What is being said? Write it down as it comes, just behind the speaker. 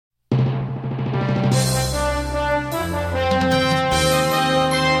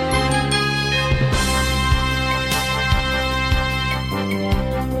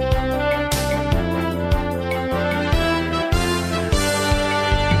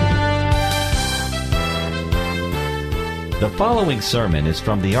The following sermon is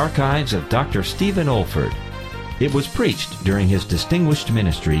from the archives of Dr. Stephen Olford. It was preached during his distinguished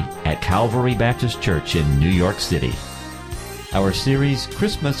ministry at Calvary Baptist Church in New York City. Our series,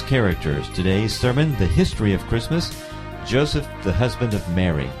 Christmas Characters. Today's sermon, The History of Christmas, Joseph, the husband of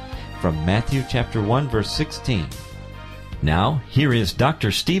Mary, from Matthew chapter 1, verse 16. Now, here is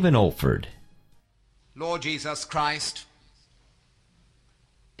Dr. Stephen Olford. Lord Jesus Christ,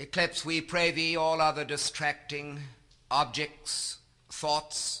 eclipse, we pray thee, all other distracting objects,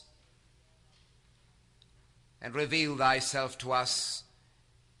 thoughts, and reveal thyself to us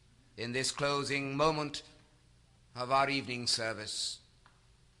in this closing moment of our evening service,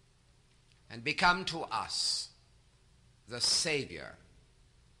 and become to us the Savior,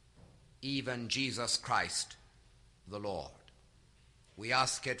 even Jesus Christ the Lord. We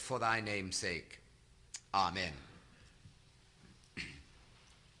ask it for thy name's sake. Amen.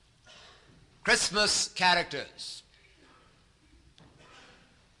 Christmas characters.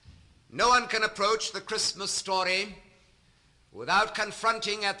 No one can approach the Christmas story without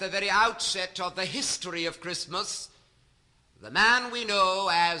confronting at the very outset of the history of Christmas the man we know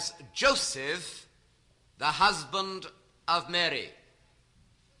as Joseph, the husband of Mary.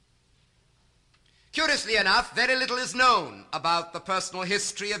 Curiously enough, very little is known about the personal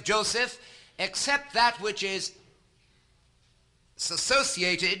history of Joseph except that which is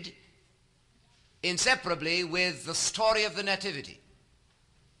associated inseparably with the story of the Nativity.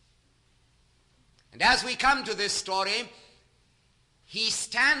 And as we come to this story, he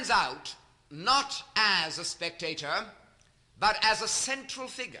stands out not as a spectator, but as a central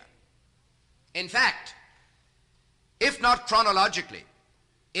figure. In fact, if not chronologically,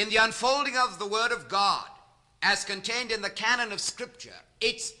 in the unfolding of the Word of God, as contained in the canon of Scripture,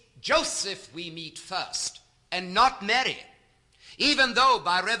 it's Joseph we meet first, and not Mary, even though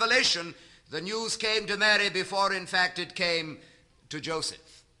by revelation the news came to Mary before, in fact, it came to Joseph.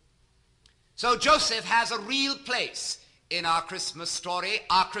 So Joseph has a real place in our Christmas story,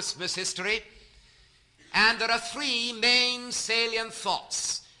 our Christmas history, and there are three main salient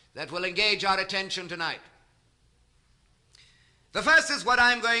thoughts that will engage our attention tonight. The first is what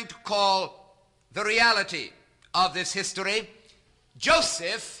I'm going to call the reality of this history.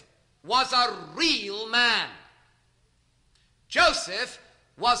 Joseph was a real man. Joseph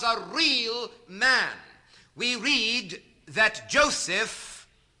was a real man. We read that Joseph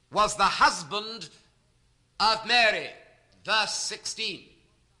was the husband of Mary, verse 16.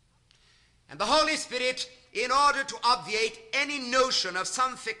 And the Holy Spirit, in order to obviate any notion of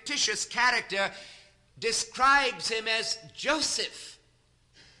some fictitious character, describes him as Joseph,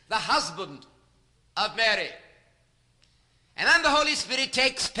 the husband of Mary. And then the Holy Spirit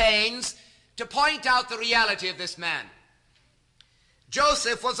takes pains to point out the reality of this man.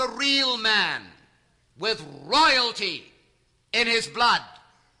 Joseph was a real man with royalty in his blood.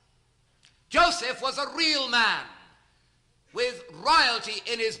 Joseph was a real man with royalty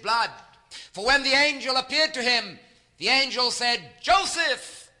in his blood. For when the angel appeared to him, the angel said,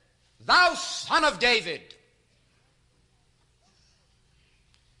 "Joseph, thou son of David."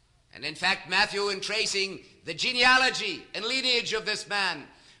 And in fact, Matthew, in tracing the genealogy and lineage of this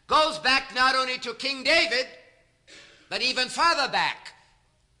man, goes back not only to King David, but even farther back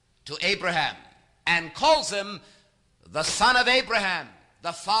to Abraham, and calls him the son of Abraham,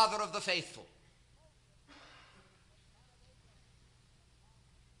 the father of the faithful.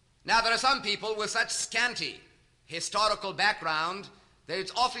 Now, there are some people with such scanty historical background that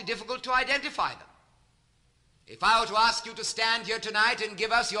it's awfully difficult to identify them. If I were to ask you to stand here tonight and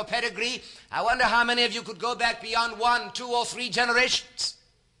give us your pedigree, I wonder how many of you could go back beyond 1, 2, or 3 generations.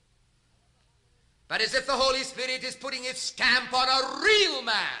 But as if the Holy Spirit is putting its stamp on a real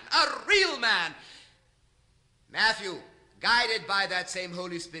man, Matthew, guided by that same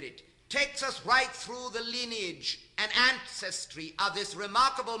Holy Spirit, takes us right through the lineage and ancestry of this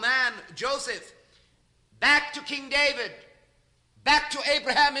remarkable man, Joseph, back to King David, back to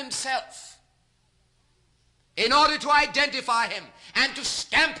Abraham himself, in order to identify him and to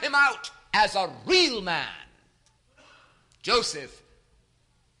stamp him out as a real man. Joseph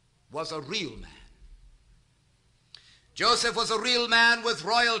was a real man. Joseph was a real man with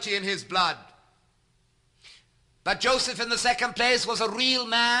royalty in his blood. But Joseph, in the second place, was a real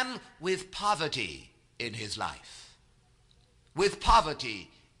man with poverty in his life. With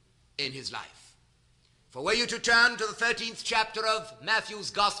poverty in his life. For were you to turn to the 13th chapter of Matthew's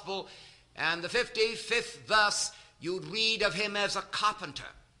Gospel and the 55th verse, you'd read of him as a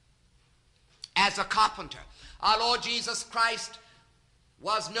carpenter. As a carpenter. Our Lord Jesus Christ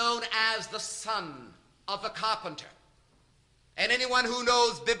was known as the son of the carpenter. And anyone who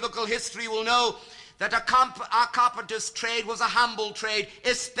knows biblical history will know that our carpenter's trade was a humble trade,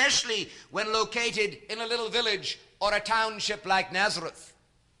 especially when located in a little village or a township like Nazareth.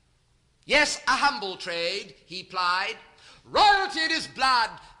 Yes, a humble trade, he plied, royalty in his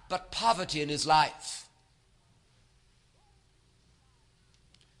blood, but poverty in his life.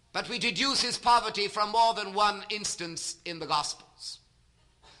 But we deduce his poverty from more than one instance in the Gospels.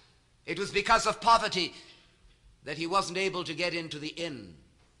 It was because of poverty that he wasn't able to get into the inn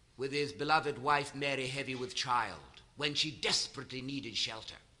with his beloved wife Mary, heavy with child, when she desperately needed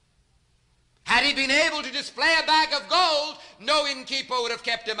shelter. Had he been able to display a bag of gold, no innkeeper would have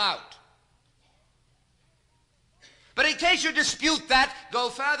kept him out. But in case you dispute that, go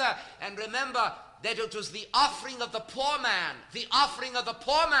further and remember that it was the offering of the poor man,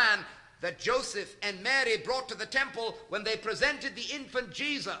 that Joseph and Mary brought to the temple when they presented the infant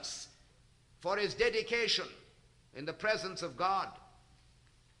Jesus for his dedication in the presence of God.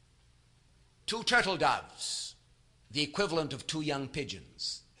 2 turtle doves, the equivalent of 2 young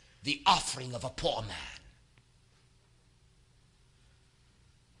pigeons, the offering of a poor man.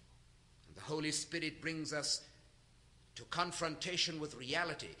 And the Holy Spirit brings us to confrontation with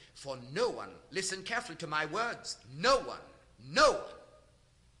reality, for no one, listen carefully to my words, no one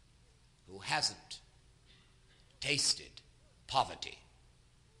who hasn't tasted poverty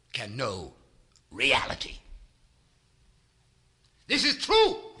can know reality. This is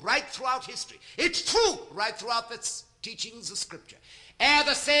true right throughout history. It's true right throughout the teachings of Scripture. Ere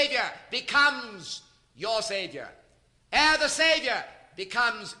the Savior becomes your Savior, ere the Savior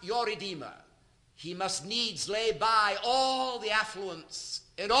becomes your Redeemer, he must needs lay by all the affluence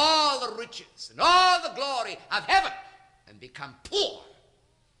and all the riches and all the glory of heaven and become poor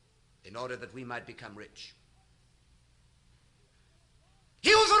in order that we might become rich.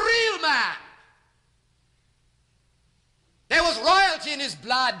 He was a real man. There was royalty in his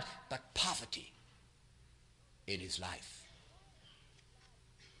blood, but poverty in his life.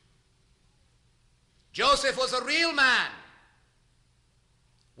 Joseph was a real man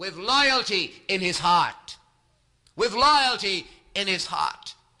with loyalty in his heart. With loyalty in his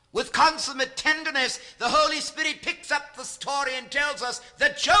heart. With consummate tenderness, the Holy Spirit picks up the story and tells us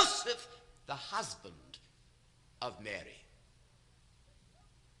that Joseph, the husband of Mary.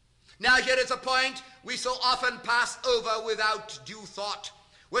 Now here is a point we so often pass over without due thought.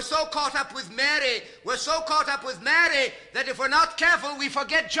 We're so caught up with Mary, that if we're not careful, we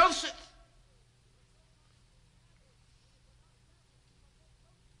forget Joseph.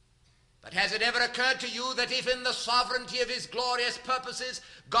 But has it ever occurred to you that if in the sovereignty of his glorious purposes,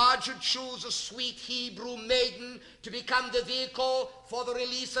 God should choose a sweet Hebrew maiden to become the vehicle for the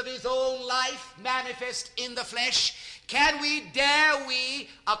release of his own life manifest in the flesh? Dare we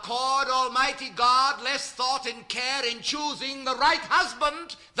accord Almighty God less thought and care in choosing the right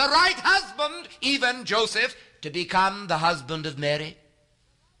husband, even Joseph, to become the husband of Mary?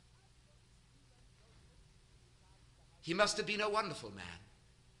 He must have been a wonderful man.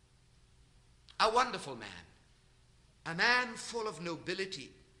 A wonderful man. A man full of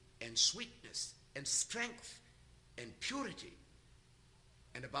nobility and sweetness and strength and purity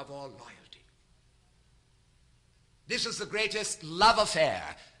and above all loyalty. This is the greatest love affair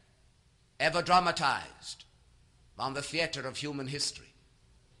ever dramatized on the theater of human history.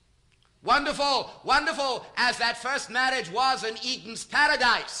 Wonderful, wonderful as that first marriage was in Eden's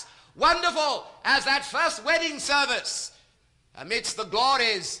paradise. Wonderful as that first wedding service amidst the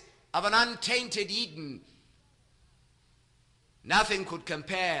glories of an untainted Eden. Nothing could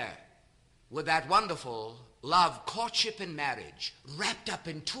compare with that wonderful love, courtship, and marriage wrapped up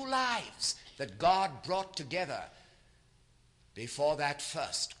in 2 lives that God brought together before that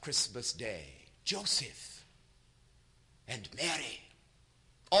first Christmas day. Joseph and Mary.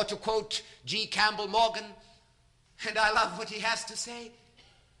 Or to quote G. Campbell Morgan, and I love what he has to say.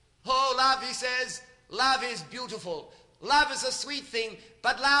 Oh, love, he says, love is beautiful. Love is a sweet thing,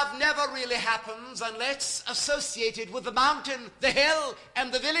 but love never really happens unless associated with the mountain, the hill,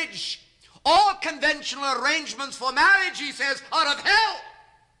 and the village. All conventional arrangements for marriage, he says, are of hell.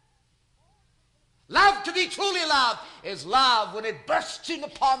 Love, to be truly love, is love when it bursts in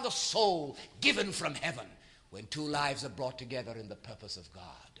upon the soul, given from heaven, when 2 lives are brought together in the purpose of God.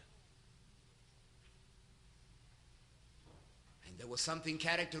 And there was something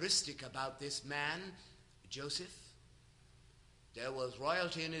characteristic about this man, Joseph. There was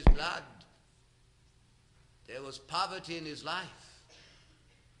royalty in his blood. There was poverty in his life.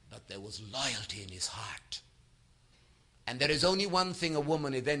 But there was loyalty in his heart. And there is only one thing a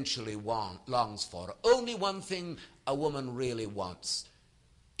woman eventually longs for. Only one thing a woman really wants,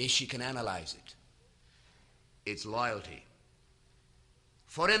 if she can analyze it. It's loyalty.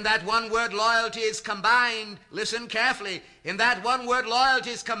 For in that one word loyalty is combined, listen carefully, in that one word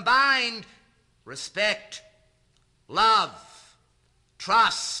loyalty is combined respect, love,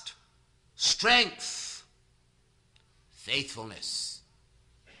 trust, strength, faithfulness,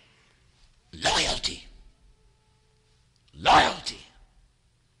 loyalty. Loyalty.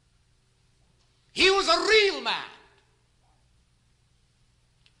 He was a real man.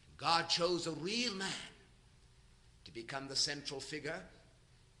 God chose a real man to become the central figure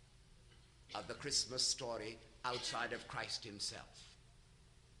of the Christmas story outside of Christ himself.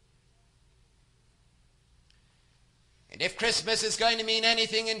 And if Christmas is going to mean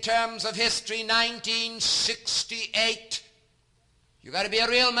anything in terms of history, 1968, you got to be a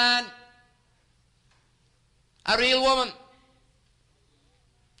real man, a real woman.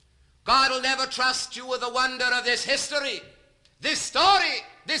 God will never trust you with the wonder of this history, this story,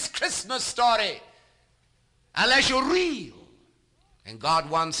 this Christmas story, unless you're real. And God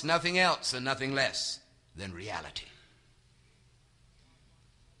wants nothing else and nothing less than reality.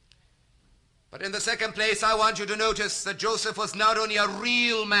 But in the second place, I want you to notice that Joseph was not only a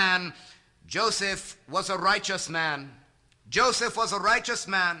real man, Joseph was a righteous man. Joseph was a righteous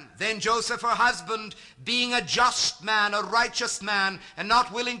man. Then Joseph, her husband, being a just man, a righteous man, and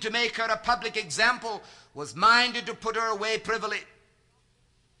not willing to make her a public example, was minded to put her away privily.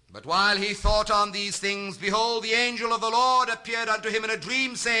 But while he thought on these things, behold, the angel of the Lord appeared unto him in a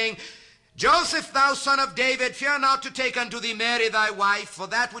dream, saying, Joseph, thou son of David, fear not to take unto thee Mary thy wife, for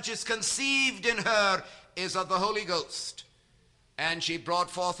that which is conceived in her is of the Holy Ghost. And she brought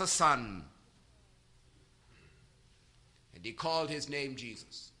forth a son, and he called his name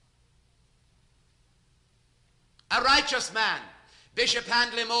Jesus. A righteous man. Bishop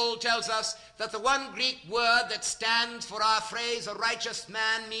Handley Mould tells us that the one Greek word that stands for our phrase, a righteous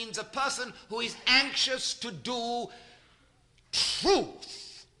man, means a person who is anxious to do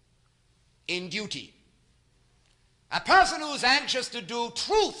truth in duty. A person who is anxious to do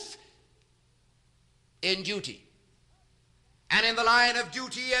truth in duty. And in the line of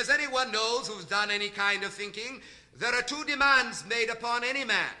duty, as anyone knows who's done any kind of thinking, there are two demands made upon any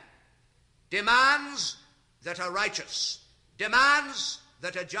man. Demands that are righteous. Demands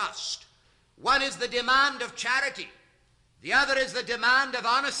that are just. One is the demand of charity. The other is the demand of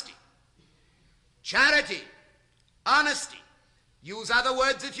honesty. Charity, honesty. Use other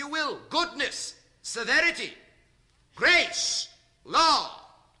words if you will. Goodness, severity, grace, law,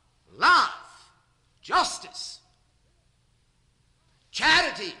 love, justice.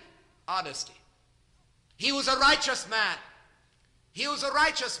 Charity, honesty. He was a righteous man. He was a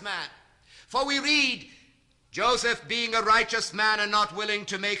righteous man. For we read, Joseph, being a righteous man and not willing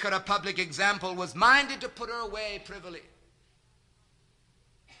to make her a public example, was minded to put her away privily.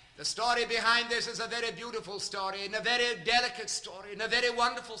 The story behind this is a very beautiful story, and a very delicate story, and a very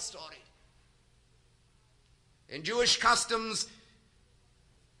wonderful story. In Jewish customs,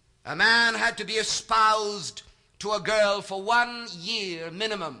 a man had to be espoused to a girl for 1 year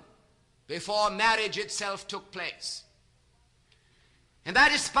minimum before marriage itself took place. And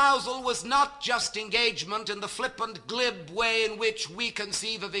that espousal was not just engagement in the flippant, glib way in which we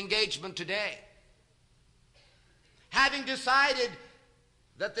conceive of engagement today. Having decided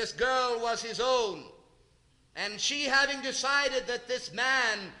that this girl was his own, and she having decided that this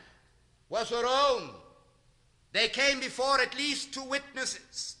man was her own, they came before at least 2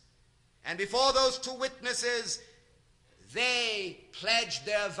 witnesses. And before those 2 witnesses, they pledged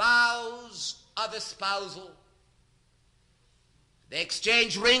their vows of espousal. They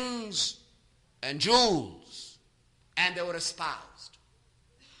exchanged rings and jewels, and they were espoused.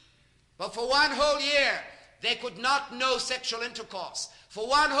 But for 1 whole year, they could not know sexual intercourse. For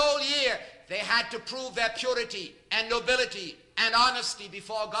 1 whole year, they had to prove their purity and nobility and honesty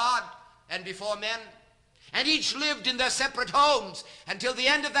before God and before men. And each lived in their separate homes until the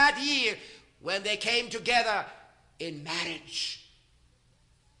end of that year, when they came together in marriage.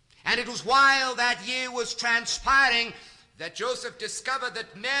 And it was while that year was transpiring that Joseph discovered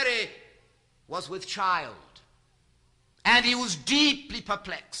that Mary was with child. And he was deeply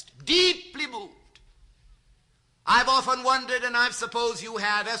perplexed, deeply moved. I've often wondered, and I suppose you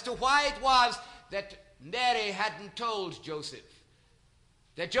have, as to why it was that Mary hadn't told Joseph,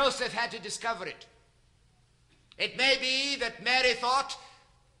 that Joseph had to discover it. It may be that Mary thought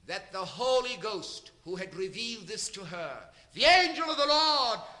that the Holy Ghost, who had revealed this to her, the angel of the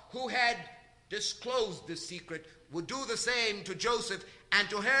Lord who had disclosed this secret, would do the same to Joseph, and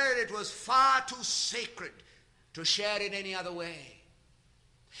to her it was far too sacred to share in any other way.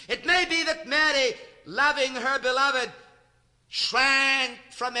 It may be that Mary, loving her beloved, shrank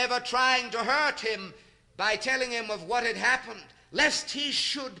from ever trying to hurt him by telling him of what had happened, lest he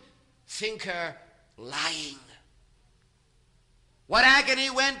should think her lying. What agony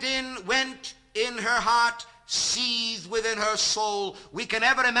went in her heart, seethed within her soul, we can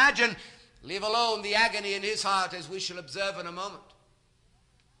never imagine, leave alone the agony in his heart, as we shall observe in a moment.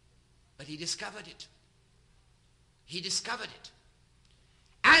 But he discovered it. He discovered it.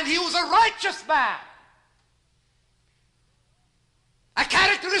 And he was a righteous man. A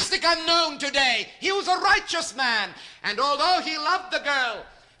characteristic unknown today. He was a righteous man. And although he loved the girl,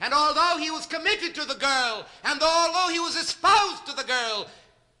 and although he was committed to the girl, and although he was espoused to the girl,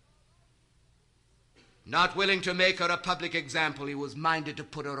 not willing to make her a public example, he was minded to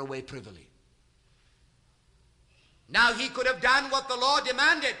put her away privily. Now he could have done what the law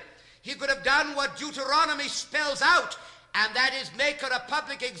demanded. He could have done what Deuteronomy spells out, and that is make her a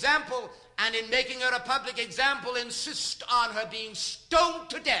public example, and in making her a public example, insist on her being stoned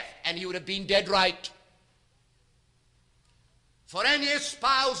to death, and he would have been dead right. For any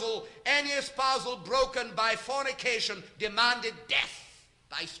espousal broken by fornication demanded death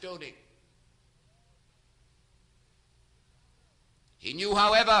by stoning. He knew,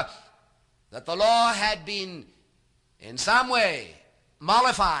 however, that the law had been in some way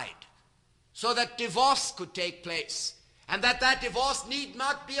mollified so that divorce could take place, and that divorce need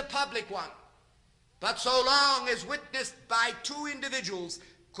not be a public one, but so long as witnessed by two individuals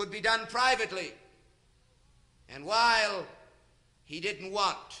could be done privately. And while he didn't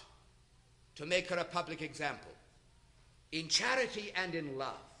want to make her a public example, in charity and in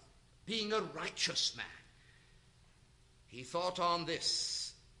love, being a righteous man, he thought on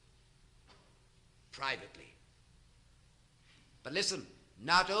this privately. But listen,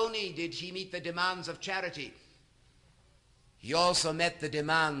 not only did he meet the demands of charity, he also met the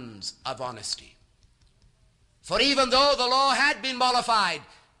demands of honesty. For even though the law had been mollified,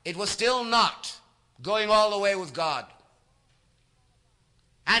 it was still not going all the way with God.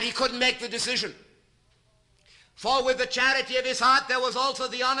 And he couldn't make the decision. For with the charity of his heart, there was also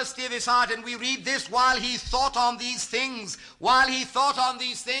the honesty of his heart. And we read this, while he thought on these things. While he thought on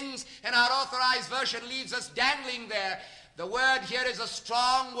these things, and our Authorized Version leaves us dangling there. The word here is a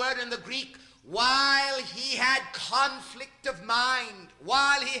strong word in the Greek. While he had conflict of mind.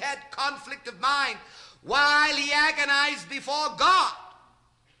 While he had conflict of mind. While he agonized before God,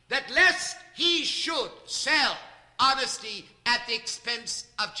 that lest he should sell honesty at the expense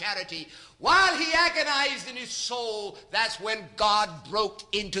of charity. While he agonized in his soul, that's when God broke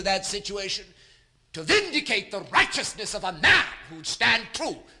into that situation to vindicate the righteousness of a man who would stand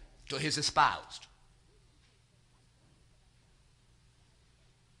true to his espoused.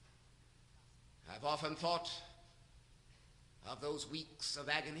 I've often thought of those weeks of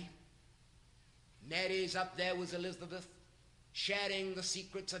agony. Mary's up there with Elizabeth, sharing the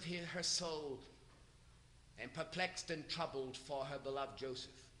secrets of her soul, and perplexed and troubled for her beloved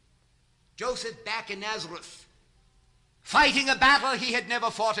Joseph. Joseph back in Nazareth, fighting a battle he had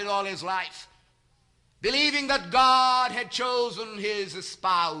never fought in all his life, believing that God had chosen his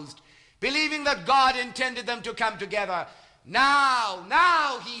espoused, believing that God intended them to come together.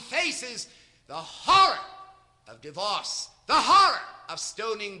 Now he faces the horror of divorce, the horror of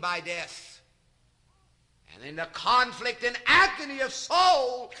stoning by death. And in the conflict and agony of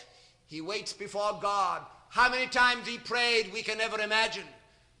soul, he waits before God. How many times he prayed, we can never imagine.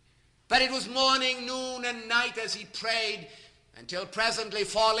 But it was morning, noon, and night as he prayed, until presently,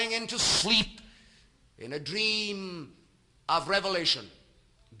 falling into sleep in a dream of revelation,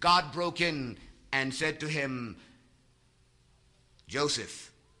 God broke in and said to him,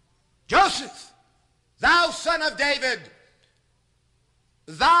 Joseph, Joseph, thou son of David,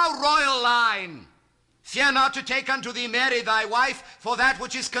 thou royal line, fear not to take unto thee Mary thy wife, for that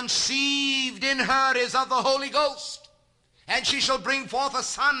which is conceived in her is of the Holy Ghost. And she shall bring forth a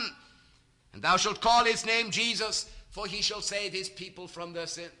son, and thou shalt call his name Jesus, for he shall save his people from their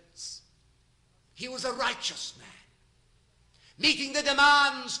sins. He was a righteous man, meeting the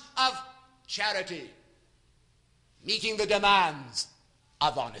demands of charity, meeting the demands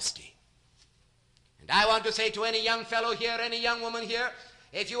of honesty. And I want to say to any young fellow here, any young woman here,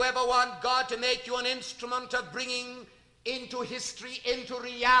 if you ever want God to make you an instrument of bringing into history, into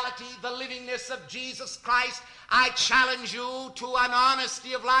reality, the livingness of Jesus Christ, I challenge you to an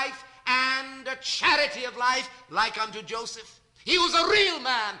honesty of life and a charity of life like unto Joseph. He was a real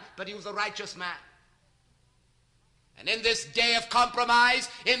man, but he was a righteous man. And in this day of compromise,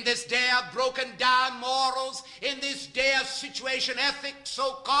 in this day of broken down morals, in this day of situation ethics,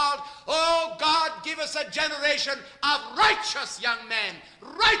 so-called, oh God, give us a generation of righteous young men,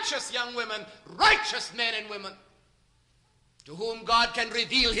 righteous young women, righteous men and women, to whom God can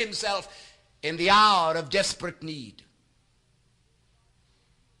reveal himself in the hour of desperate need.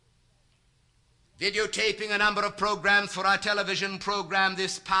 videotaping a number of programs for our television program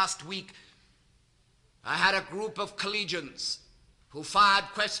this past week, I had a group of collegians who fired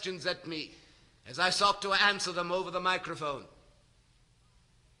questions at me as I sought to answer them over the microphone.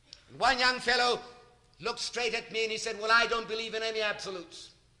 And one young fellow looked straight at me and he said, "Well, I don't believe in any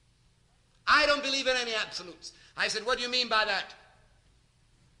absolutes. I don't believe in any absolutes." I said, "What do you mean by that?"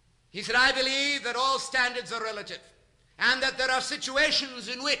 He said, "I believe that all standards are relative and that there are situations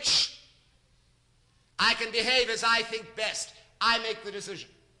in which I can behave as I think best. I make the decision."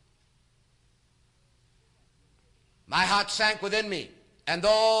 My heart sank within me, and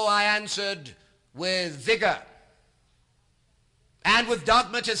though I answered with vigor and with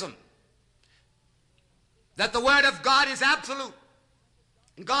dogmatism that the Word of God is absolute,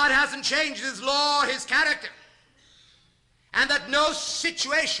 and God hasn't changed His law or His character, and that no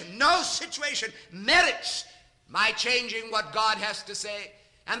situation merits my changing what God has to say,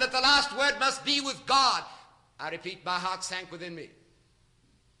 and that the last word must be with God, I repeat, my heart sank within me.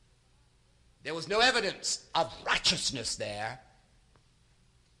 There was no evidence of righteousness there.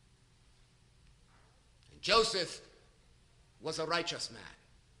 And Joseph was a righteous man.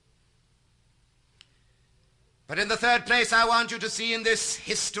 But in the third place, I want you to see in this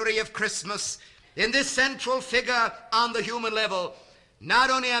history of Christmas, in this central figure on the human level,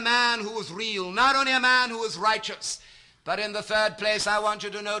 not only a man who was real, not only a man who was righteous, but in the third place, I want you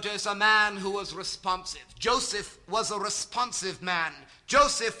to notice a man who was responsive. Joseph was a responsive man.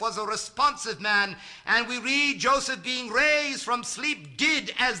 Joseph was a responsive man, and we read Joseph being raised from sleep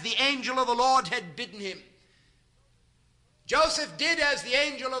did as the angel of the Lord had bidden him. Joseph did as the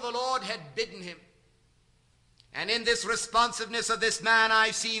angel of the Lord had bidden him. And in this responsiveness of this man,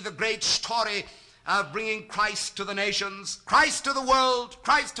 I see the great story of bringing Christ to the nations, Christ to the world,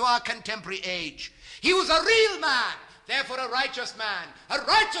 Christ to our contemporary age. He was a real man, therefore a righteous man,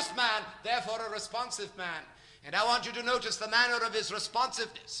 therefore a responsive man. And I want you to notice the manner of his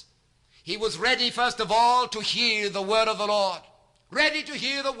responsiveness. He was ready, first of all, to hear the word of the Lord. Ready to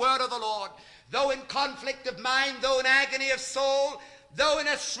hear the word of the Lord. Though in conflict of mind, though in agony of soul, though in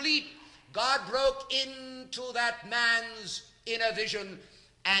a sleep, God broke into that man's inner vision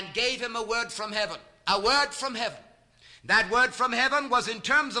and gave him a word from heaven. A word from heaven. That word from heaven was in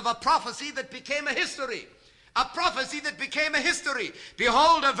terms of a prophecy that became a history. A prophecy that became a history.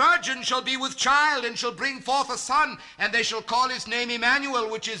 "Behold, a virgin shall be with child and shall bring forth a son, and they shall call his name Emmanuel,"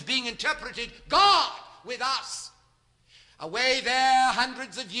 which is being interpreted, God with us. Away there,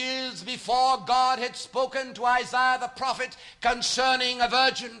 hundreds of years before, God had spoken to Isaiah the prophet concerning a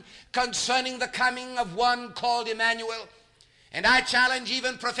virgin, concerning the coming of one called Emmanuel. And I challenge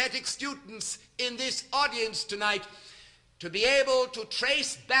even prophetic students in this audience tonight to be able to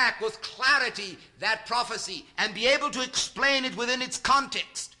trace back with clarity that prophecy and be able to explain it within its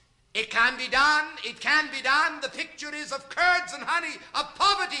context. It can be done. It can be done. The picture is of curds and honey, of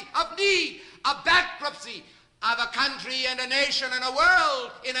poverty, of need, of bankruptcy, of a country and a nation and a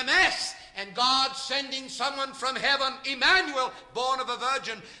world in a mess, and God sending someone from heaven, Emmanuel, born of a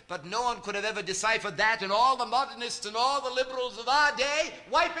virgin. But no one could have ever deciphered that, and all the modernists and all the liberals of our day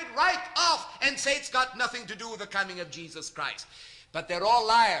wipe it right off and say it's got nothing to do with the coming of Jesus Christ. But they're all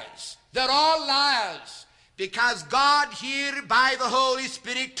liars. They're all liars. Because God here by the Holy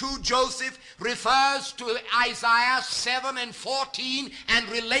Spirit to Joseph refers to Isaiah 7 and 14 and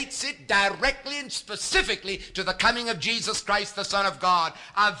relates it directly and specifically to the coming of Jesus Christ, the Son of God.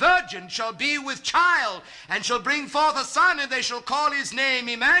 "A virgin shall be with child and shall bring forth a son, and they shall call his name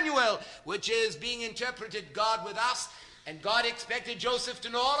Emmanuel," which is being interpreted God with us. And God expected Joseph to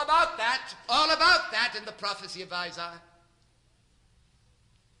know all about that in the prophecy of Isaiah.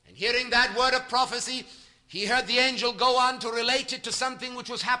 And hearing that word of prophecy, he heard the angel go on to relate it to something which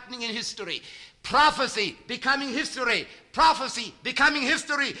was happening in history. Prophecy becoming history. Prophecy becoming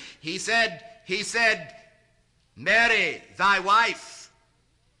history. He said, "Mary, thy wife,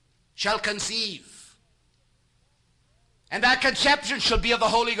 shall conceive, and that conception shall be of the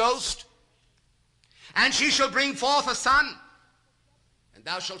Holy Ghost, and she shall bring forth a son, and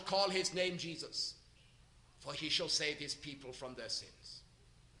thou shalt call his name Jesus, for he shall save his people from their sins."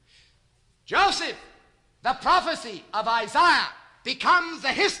 Joseph, the prophecy of Isaiah, becomes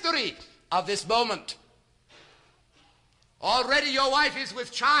the history of this moment. Already your wife is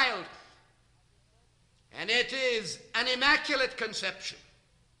with child, and it is an immaculate conception.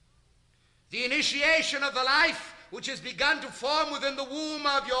 The initiation of the life which has begun to form within the womb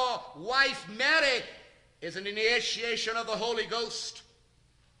of your wife Mary is an initiation of the Holy Ghost,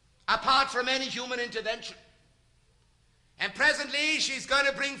 apart from any human intervention. And presently she's going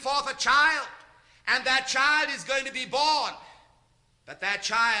to bring forth a child, and that child is going to be born. But that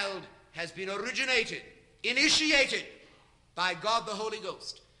child has been originated, initiated by God the Holy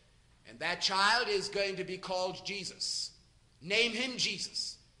Ghost. And that child is going to be called Jesus. Name him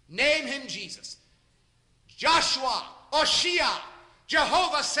Jesus. Name him Jesus. Joshua, Oshia,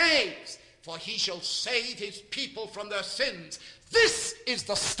 Jehovah saves, for he shall save his people from their sins. This is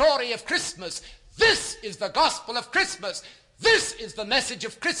the story of Christmas. This is the gospel of Christmas. This is the message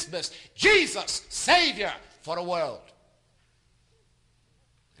of Christmas. Jesus, Savior for a world.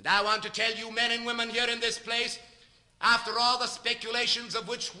 And I want to tell you, men and women here in this place, after all the speculations of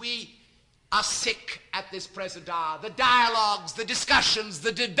which we are sick at this present hour, the dialogues, the discussions,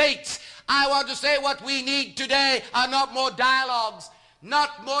 the debates, I want to say what we need today are not more dialogues,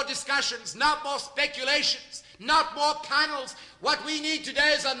 not more discussions, not more speculations, not more panels. What we need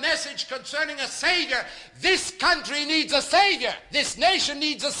today is a message concerning a Savior. This country needs a Savior. This nation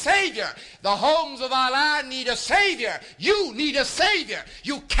needs a Savior. The homes of our land need a Savior. You need a Savior.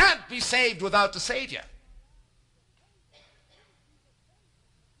 You can't be saved without the Savior.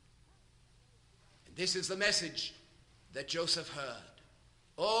 And this is the message that Joseph heard.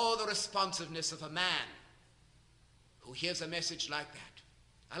 Oh, the responsiveness of a man who hears a message like that.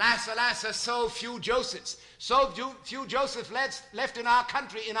 Alas, alas, there's so few Josephs, few Josephs left in our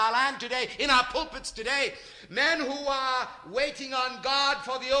country, in our land today, in our pulpits today. Men who are waiting on God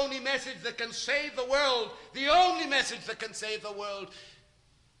for the only message that can save the world, the only message that can save the world,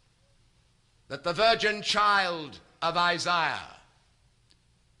 that the virgin child of Isaiah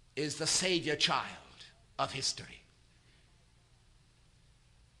is the Savior child of history.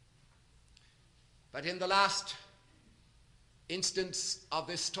 But in the last instance of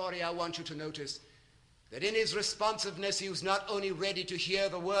this story, I want you to notice that in his responsiveness, he was not only ready to hear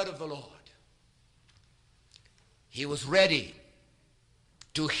the word of the Lord, he was ready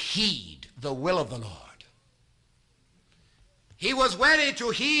to heed the will of the Lord. He was ready to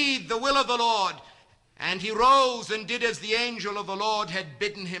heed the will of the Lord, and he rose and did as the angel of the Lord had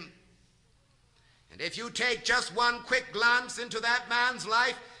bidden him. And if you take just one quick glance into that man's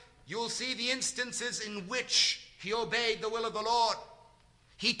life, you'll see the instances in which he obeyed the will of the Lord.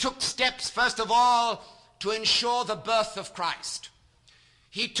 He took steps, first of all, to ensure the birth of Christ.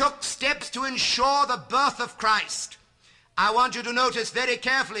 He took steps to ensure the birth of Christ. I want you to notice very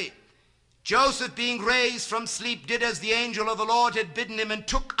carefully, Joseph, being raised from sleep, did as the angel of the Lord had bidden him, and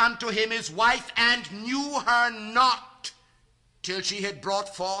took unto him his wife, and knew her not till she had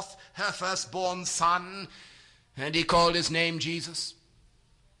brought forth her firstborn son, and he called his name Jesus.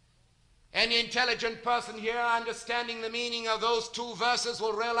 Any intelligent person here understanding the meaning of those two verses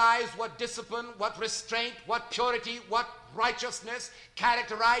will realize what discipline, what restraint, what purity, what righteousness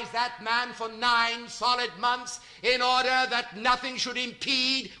characterized that man for 9 solid months in order that nothing should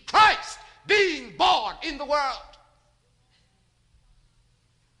impede Christ being born in the world.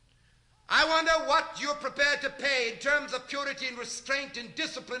 I wonder what you're prepared to pay in terms of purity and restraint and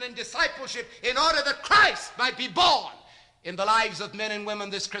discipline and discipleship in order that Christ might be born in the lives of men and women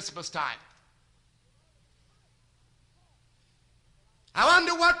this Christmas time. I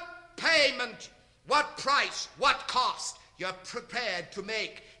wonder what payment, what price, what cost you're prepared to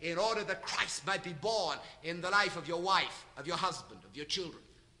make in order that Christ might be born in the life of your wife, of your husband, of your children,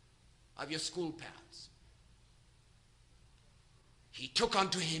 of your school pals. He took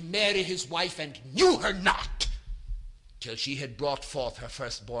unto him Mary his wife, and knew her not till she had brought forth her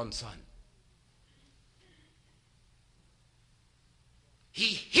firstborn son. He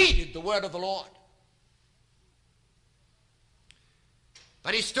heeded the word of the Lord.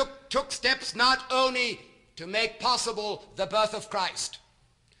 But he took steps not only to make possible the birth of Christ,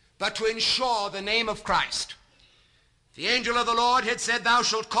 but to ensure the name of Christ. The angel of the Lord had said, "Thou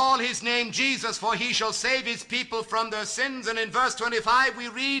shalt call his name Jesus, for he shall save his people from their sins." And in verse 25 we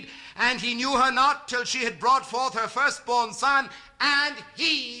read, "And he knew her not till she had brought forth her firstborn son, and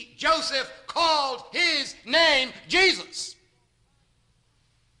he," Joseph, "called his name Jesus."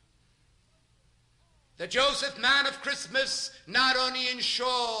 The Joseph man of Christmas not only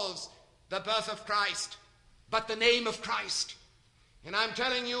ensures the birth of Christ, but the name of Christ. And I'm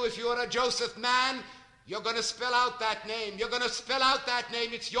telling you, if you're a Joseph man, you're going to spell out that name. You're going to spell out that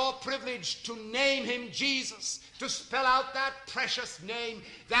name. It's your privilege to name him Jesus, to spell out that precious name,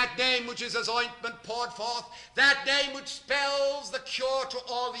 that name which is as ointment poured forth, that name which spells the cure to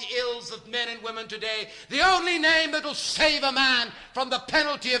all the ills of men and women today, the only name that will save a man from the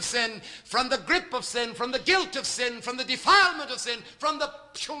penalty of sin, from the grip of sin, from the guilt of sin, from the defilement of sin, from the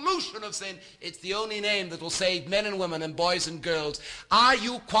pollution of sin. It's the only name that will save men and women and boys and girls. Are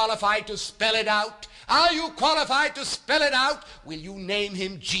you qualified to spell it out? Are you qualified to spell it out? Will you name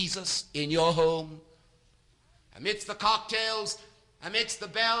him Jesus in your home? Amidst the cocktails amidst the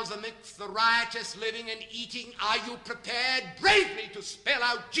bells, amidst the riotous living and eating, are you prepared bravely to spell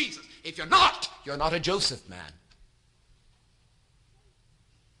out Jesus? If you're not, you're not a Joseph man.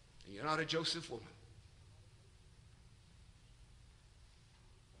 And you're not a Joseph woman.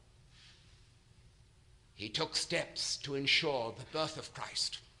 He took steps to ensure the birth of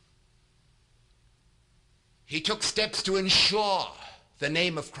Christ. He took steps to ensure the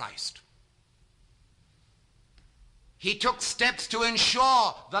name of Christ. He took steps to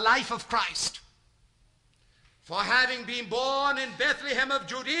ensure the life of Christ. For having been born in Bethlehem of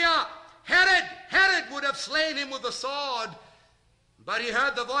Judea, Herod would have slain him with the sword. But he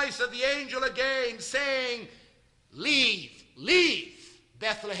heard the voice of the angel again saying, leave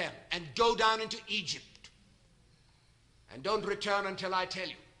Bethlehem and go down into Egypt. And don't return until I tell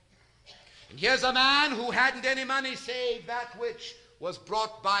you. And here's a man who hadn't any money save that which was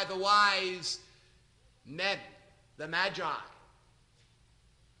brought by the wise men, the Magi.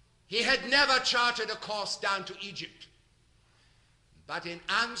 He had never chartered a course down to Egypt. But in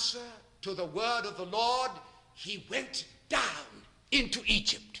answer to the word of the Lord, he went down into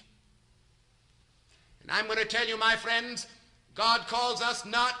Egypt. And I'm going to tell you, my friends, God calls us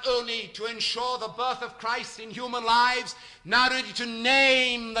not only to ensure the birth of Christ in human lives, not only to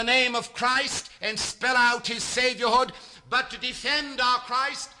name the name of Christ and spell out his Saviorhood, but to defend our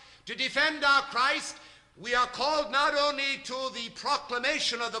Christ. To defend our Christ, we are called not only to the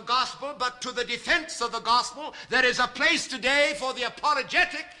proclamation of the gospel, but to the defense of the gospel. There is a place today for the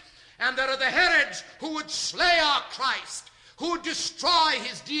apologetic, and there are the Herods who would slay our Christ, who would destroy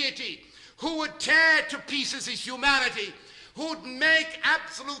his deity, who would tear to pieces his humanity, who would make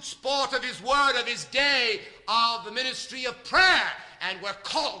absolute sport of his word, of his day, of the ministry of prayer, and we're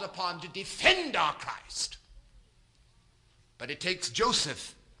called upon to defend our Christ. But it takes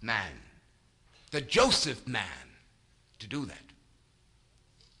Joseph man, the Joseph man, to do that.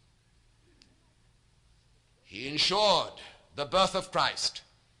 He ensured the birth of Christ,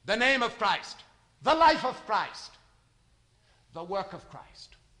 the name of Christ, the life of Christ, the work of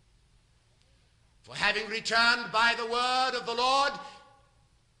Christ. For having returned by the word of the Lord,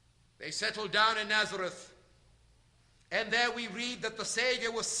 they settled down in Nazareth. And there we read that the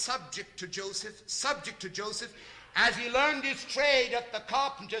Savior was subject to Joseph, as he learned his trade at the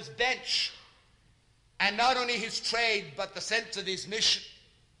carpenter's bench. And not only his trade, but the sense of his mission.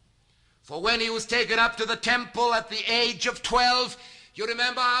 For when he was taken up to the temple at the age of 12, you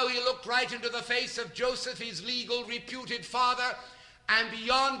remember how he looked right into the face of Joseph, his legal reputed father, and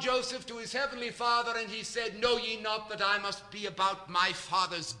beyond Joseph to his heavenly Father, and he said, know ye not that I must be about my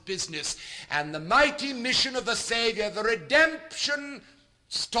Father's business? And the mighty mission of the Savior, the redemption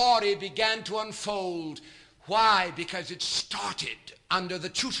story, began to unfold. Why? Because it started under the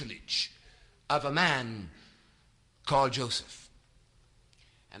tutelage of a man called Joseph.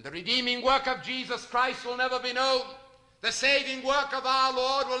 And the redeeming work of Jesus Christ will never be known. The saving work of our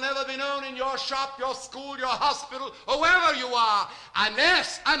Lord will never be known in your shop, your school, your hospital, or wherever you are,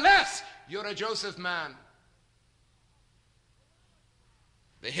 unless you're a Joseph man.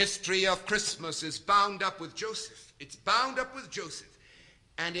 The history of Christmas is bound up with Joseph. It's bound up with Joseph.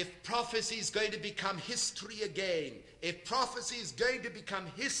 And if prophecy is going to become history again,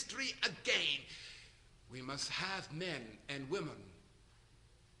 we must have men and women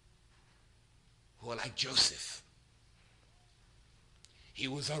who are like Joseph. He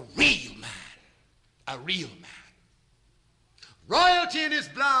was a real man. Royalty in his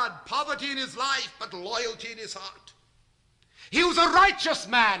blood, poverty in his life, but loyalty in his heart. He was a righteous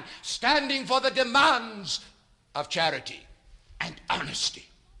man, standing for the demands of charity and honesty,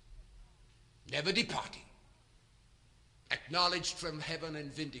 never departing, acknowledged from heaven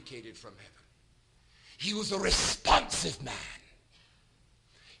and vindicated from heaven. He was a responsive man,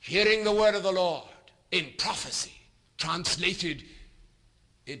 hearing the word of the Lord in prophecy, translated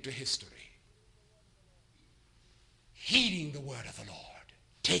into history, heeding the word of the Lord,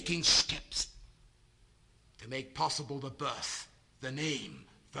 taking steps to make possible the birth, the name,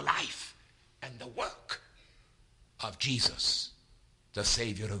 the life, and the work of Jesus, the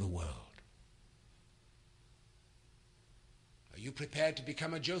Savior of the world. Are you prepared to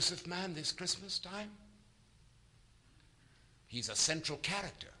become a Joseph man this Christmas time? He's a central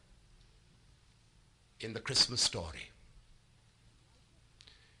character in the Christmas story.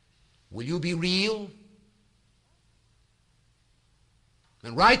 Will you be real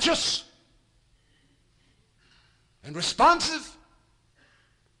and righteous and responsive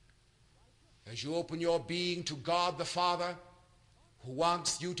as you open your being to God the Father, who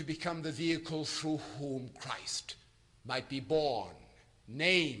wants you to become the vehicle through whom Christ might be born,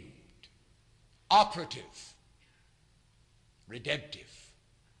 named, operative, redemptive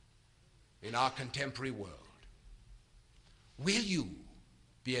in our contemporary world. Will you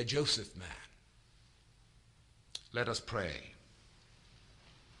be a Joseph man? Let us pray.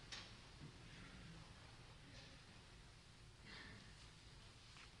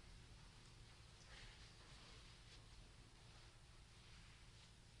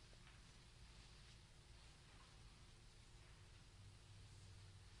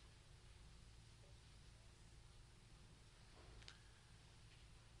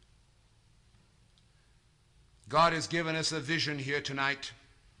 God has given us a vision here tonight,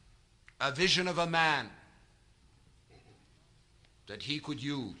 a vision of a man that he could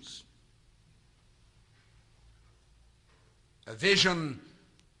use, a vision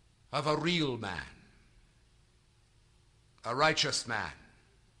of a real man, a righteous man,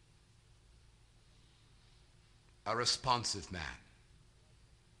 a responsive man.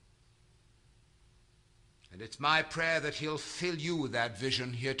 And it's my prayer that he'll fill you with that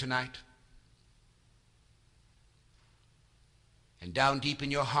vision here tonight. And down deep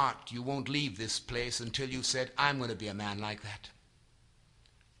in your heart, you won't leave this place until you said, I'm going to be a man like that.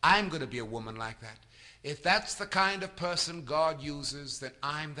 I'm going to be a woman like that. If that's the kind of person God uses, then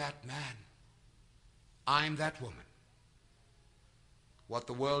I'm that man. I'm that woman. What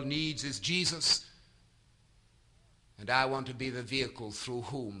the world needs is Jesus, and I want to be the vehicle through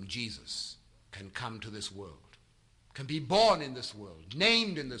whom Jesus can come to this world, can be born in this world,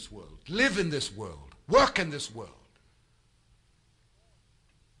 named in this world, live in this world, work in this world.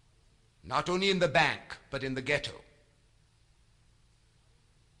 Not only in the bank, but in the ghetto.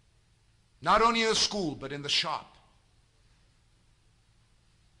 Not only in the school, but in the shop.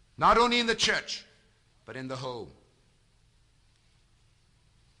 Not only in the church, but in the home.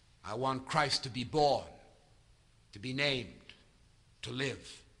 I want Christ to be born, to be named, to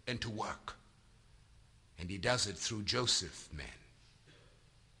live, and to work. And he does it through Joseph men.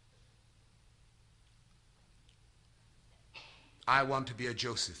 I want to be a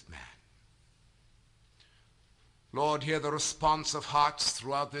Joseph man. Lord, hear the response of hearts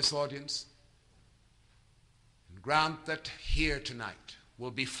throughout this audience. And grant that here tonight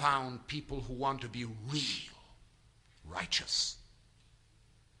will be found people who want to be real, righteous,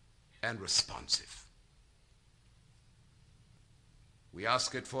 and responsive. We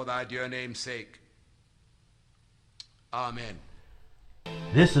ask it for thy dear name's sake. Amen.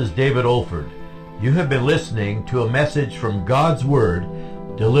 This is David Olford. You have been listening to a message from God's Word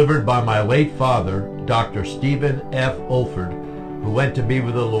delivered by my late father, Dr. Stephen F. Olford, who went to be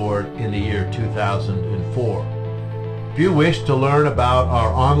with the Lord in the year 2004. If you wish to learn about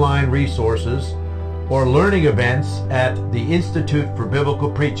our online resources or learning events at the Institute for Biblical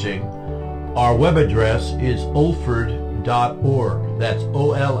Preaching, our web address is olford.org. That's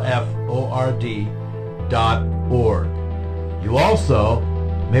olford.org. You also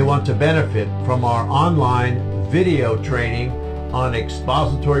may want to benefit from our online video training on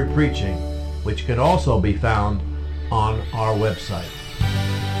expository preaching, which can also be found on our website.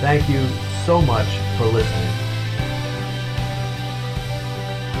 Thank you so much for listening.